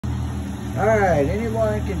Alright,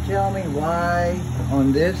 anyone can tell me why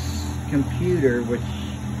on this computer, which,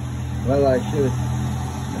 well, I should,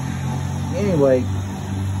 anyway,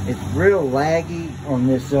 it's real laggy on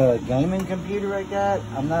this gaming computer I got.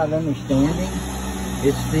 I'm not understanding.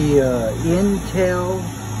 It's the Intel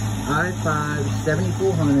i5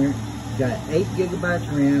 7400. Got 8 gigabytes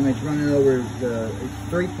RAM. It's running over it's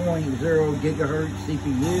 3.0 gigahertz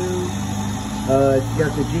CPU. It's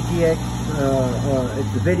got the GTX,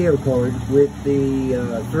 it's the video card with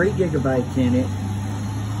the 3 gigabytes in it.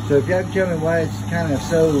 So if y'all can tell me why it's kind of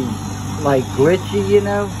so, like, glitchy, you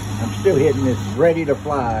know? I'm still hitting this ready to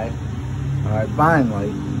fly. Alright,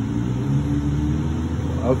 finally.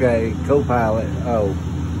 Okay, Copilot. Oh.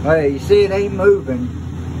 Hey, you see it ain't moving.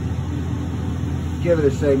 Give it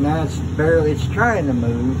a second. Now it's barely, it's trying to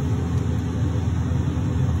move.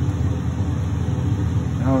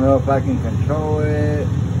 I don't know if I can control it.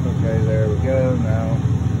 Okay, there we go. Now,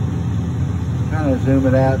 kind of zoom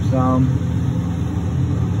it out some.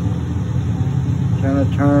 Kind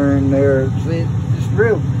of turn there. See, it's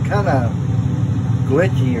real kind of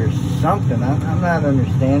glitchy or something. I'm not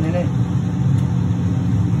understanding it.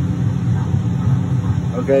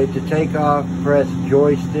 Okay, to take off, press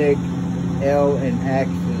joystick L and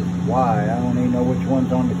axis Y. I don't even know which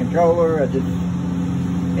one's on the controller.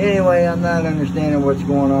 Anyway, I'm not understanding what's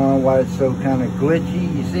going on, why it's so kind of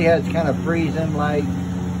glitchy. You see how it's kind of freezing, like,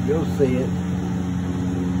 you'll see it.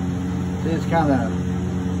 See, it's kind of,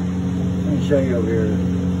 let me show you over here.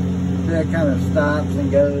 See, that kind of stops and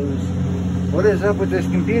goes. What is up with this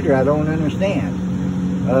computer? I don't understand.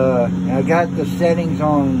 I got the settings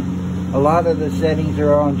on, a lot of the settings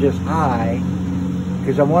are on just high,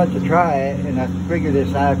 because I wanted to try it, and I figured this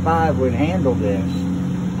i5 would handle this.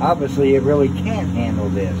 Obviously, it really can't handle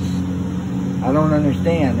this. I don't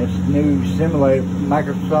understand this new simulator,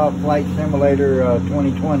 Microsoft Flight Simulator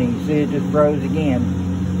 2020. See, it just froze again.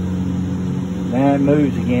 Now it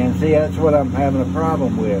moves again. See, that's what I'm having a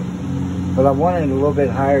problem with. But I wanted a little bit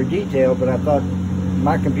higher detail, but I thought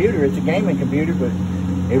my computer, it's a gaming computer, but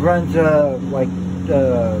it runs like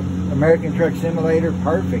American Truck Simulator,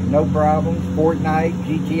 perfect, no problems. Fortnite,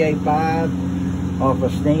 GTA 5. Off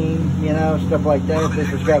of Steam, you know, stuff like that. This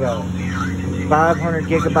has got a 500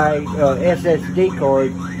 gigabyte SSD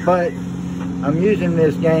card, but I'm using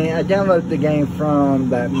this game. I downloaded the game from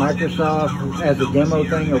that Microsoft as a demo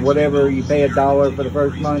thing or whatever. You pay $1 for the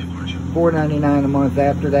first month, $4.99 a month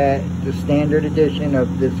after that. The standard edition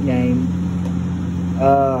of this game.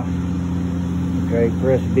 Okay,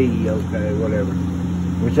 press B. Okay, whatever.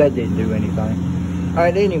 Which that didn't do anything. All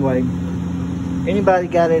right. Anyway, anybody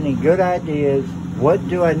got any good ideas? What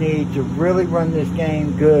do I need to really run this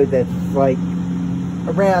game good that's like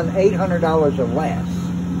around $800 or less?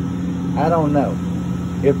 I don't know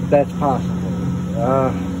if that's possible.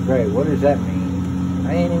 Great, what does that mean?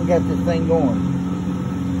 I ain't even got this thing going.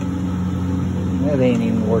 That ain't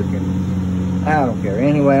even working. I don't care.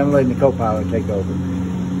 Anyway, I'm letting the Copilot take over.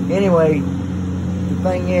 Anyway, the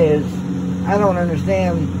thing is, I don't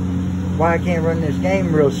understand why I can't run this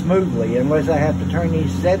game real smoothly unless I have to turn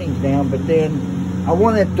these settings down, but then I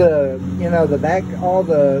want it to, you know, the back, all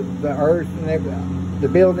the earth and everything, the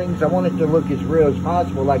buildings, I want it to look as real as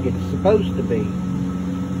possible, like it's supposed to be.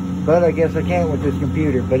 But I guess I can't with this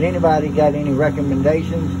computer. But anybody got any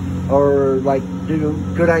recommendations? Or like,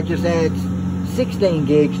 could I just add 16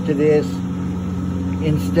 gigs to this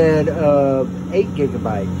instead of 8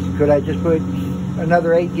 gigabytes? Could I just put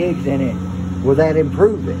another 8 gigs in it? Will that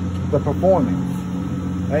improve it, the performance?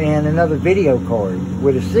 And another video card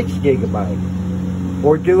with a 6 gigabyte?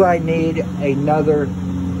 Or do I need another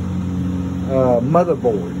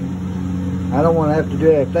motherboard? I don't want to have to do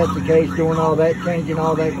that. If that's the case, doing all that, changing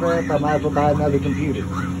all that crap, I might as well buy another computer.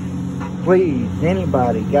 Please,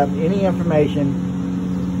 anybody got any information?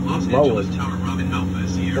 Lord, what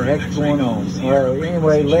the heck's going on? Well,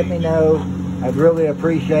 anyway, let me know. I'd really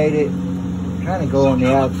appreciate it. I'm trying to go on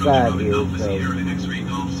the outside here, so.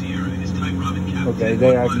 Okay,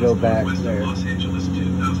 there I can go back there.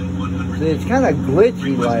 See, it's kind of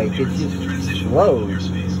glitchy, like it's just slow.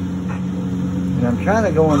 And I'm trying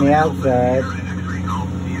to go on the outside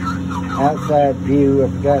view. I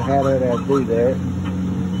forgot how did I do that.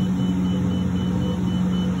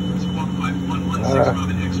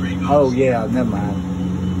 Oh yeah, never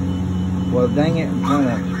mind. Well, dang it, I'm trying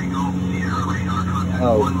to.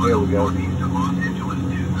 Oh, here we go.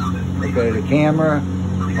 Okay, the camera.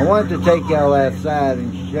 I wanted to take y'all outside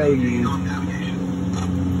and show you.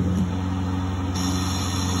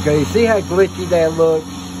 Okay, see how glitchy that looks?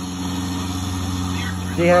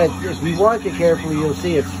 See how, if you watch it carefully, you'll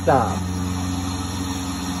see it stop.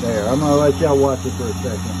 There, I'm going to let y'all watch it for a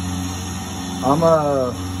second.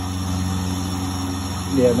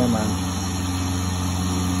 Yeah, never mind.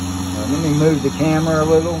 Let me move the camera a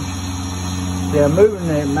little. See, I'm moving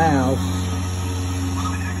that mouse.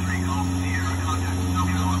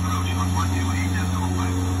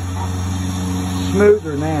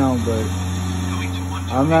 Smoother now, but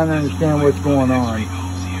I'm not understanding what's going on.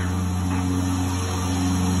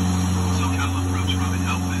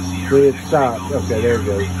 See, it stopped. Okay, there it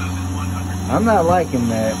goes. I'm not liking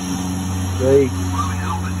that. See?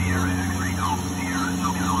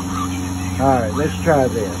 Alright, let's try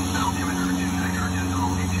this.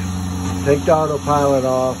 Take the autopilot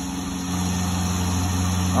off.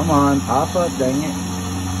 Come on, pop up, dang it.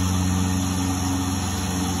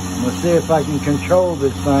 Let's see if I can control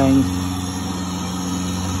this thing.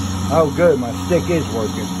 Oh good, my stick is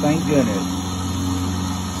working. Thank goodness.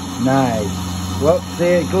 Nice. Well, see,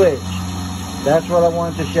 it glitched. That's what I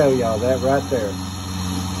wanted to show y'all, that right there.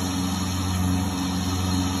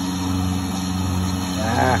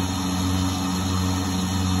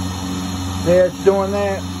 See, it's doing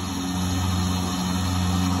that.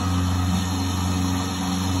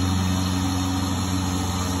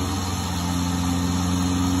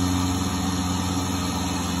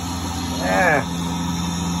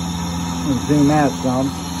 Let's zoom out some.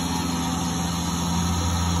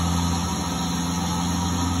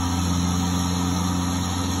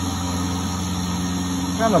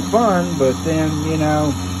 Kind of fun, but then, you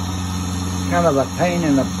know, kind of a pain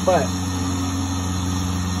in the butt.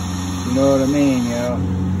 You know what I mean, yo?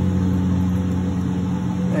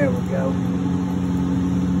 There we go.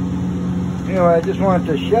 Anyway, I just wanted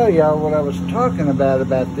to show y'all what I was talking about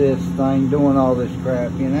this thing doing all this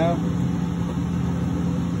crap, you know?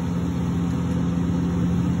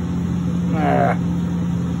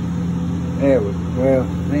 There we go. Well,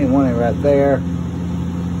 ain't one right there.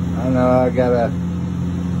 I know I gotta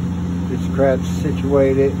this crap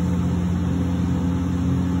situated.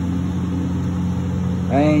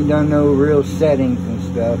 I ain't done no real settings and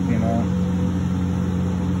stuff, you know.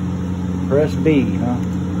 Press B, huh?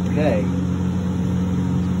 Okay.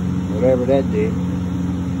 Whatever that did.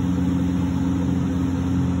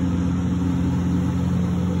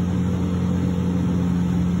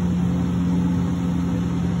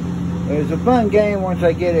 It's a fun game once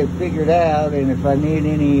I get it figured out, and if I need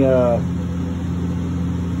any, where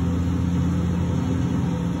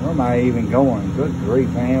am I even going? Good grief,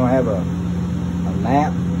 I don't have a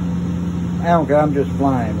map. I don't care, I'm just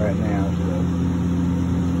flying right now, so.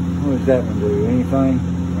 What does that one do? Anything?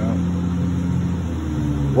 No.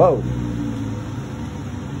 Whoa.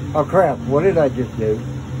 Oh crap, what did I just do?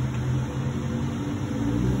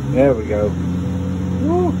 There we go.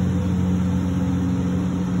 Woo.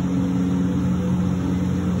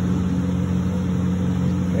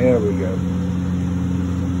 There we go.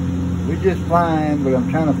 We're just flying, but I'm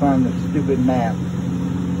trying to find the stupid map.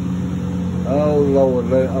 Oh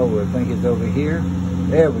Lord, oh, I think it's over here.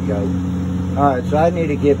 There we go. Alright, so I need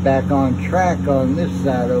to get back on track on this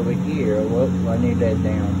side over here. Whoops, I need that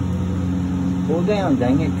down. Pull down,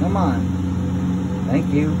 dang it, come on.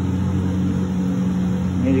 Thank you.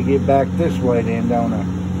 Need to get back this way then, don't I?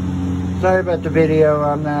 Sorry about the video,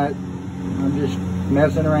 I'm just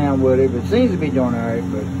messing around with it, but it seems to be doing alright.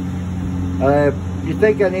 But if you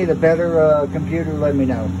think I need a better computer, let me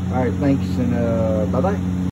know. Alright, thanks, and bye-bye.